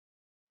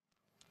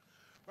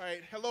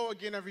Right. Hello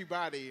again,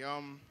 everybody.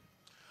 I'm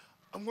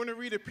going to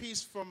read a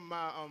piece from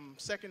my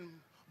second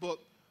book,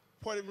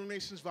 Poetic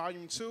Ruminations,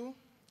 Volume 2.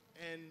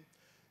 And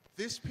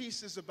this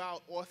piece is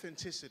about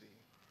authenticity.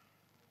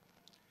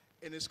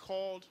 And it's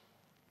called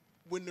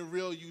When the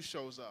Real You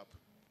Shows Up.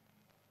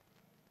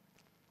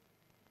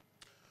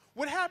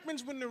 What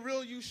happens when the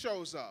real you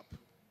shows up?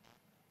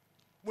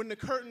 When the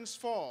curtains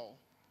fall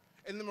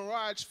and the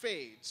mirage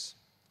fades,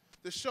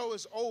 the show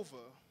is over,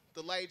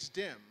 the lights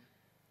dim.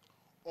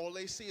 All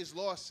they see is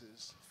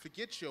losses.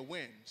 Forget your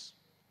wins.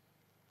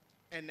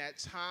 And that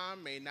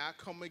time may not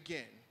come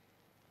again.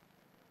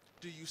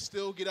 Do you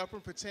still get up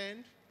and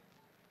pretend?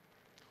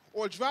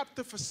 Or drop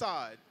the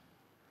facade,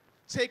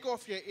 take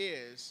off your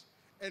ears,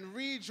 and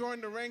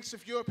rejoin the ranks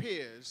of your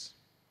peers?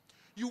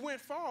 You went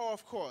far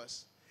off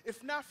course.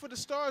 If not for the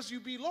stars,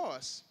 you'd be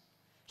lost,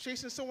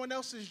 chasing someone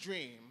else's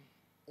dream,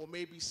 or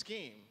maybe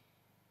scheme.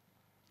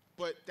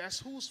 But that's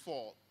whose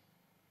fault?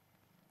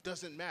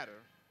 Doesn't matter.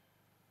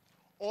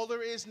 All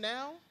there is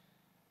now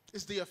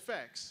is the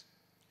effects.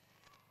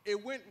 You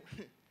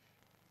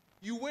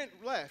went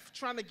left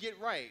trying to get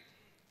right.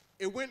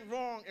 It went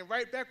wrong, and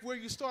right back where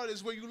you started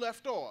is where you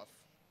left off.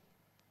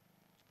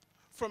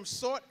 From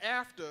sought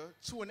after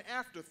to an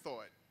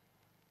afterthought.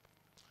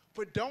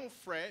 But don't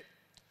fret,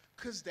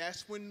 because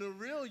that's when the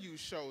real you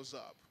shows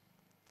up.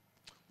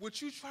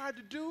 What you tried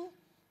to do,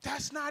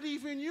 that's not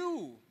even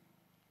you.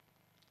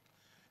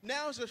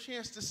 Now's your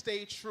chance to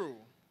stay true.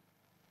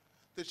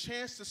 The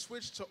chance to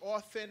switch to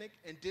authentic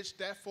and ditch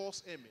that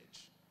false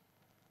image.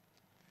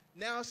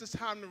 Now is the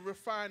time to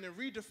refine and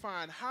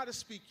redefine how to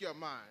speak your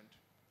mind.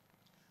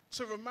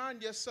 To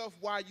remind yourself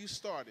why you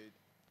started,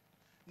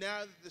 now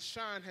that the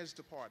shine has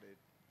departed.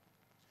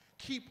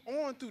 Keep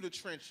on through the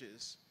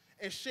trenches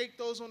and shake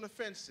those on the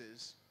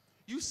fences.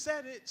 You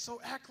said it,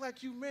 so act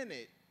like you meant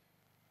it.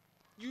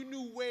 You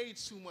knew way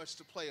too much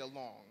to play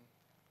along.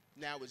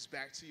 Now it's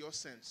back to your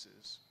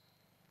senses.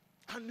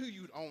 I knew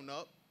you'd own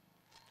up.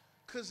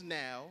 'Cause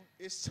now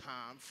it's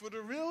time for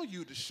the real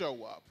you to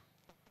show up.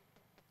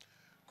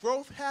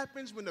 Growth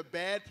happens when a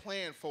bad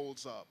plan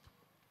folds up,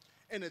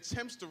 and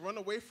attempts to run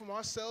away from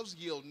ourselves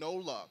yield no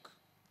luck.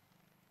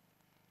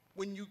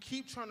 When you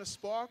keep trying to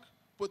spark,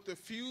 but the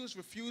fuse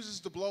refuses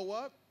to blow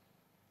up,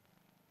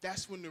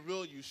 that's when the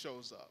real you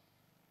shows up.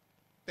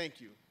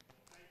 Thank you.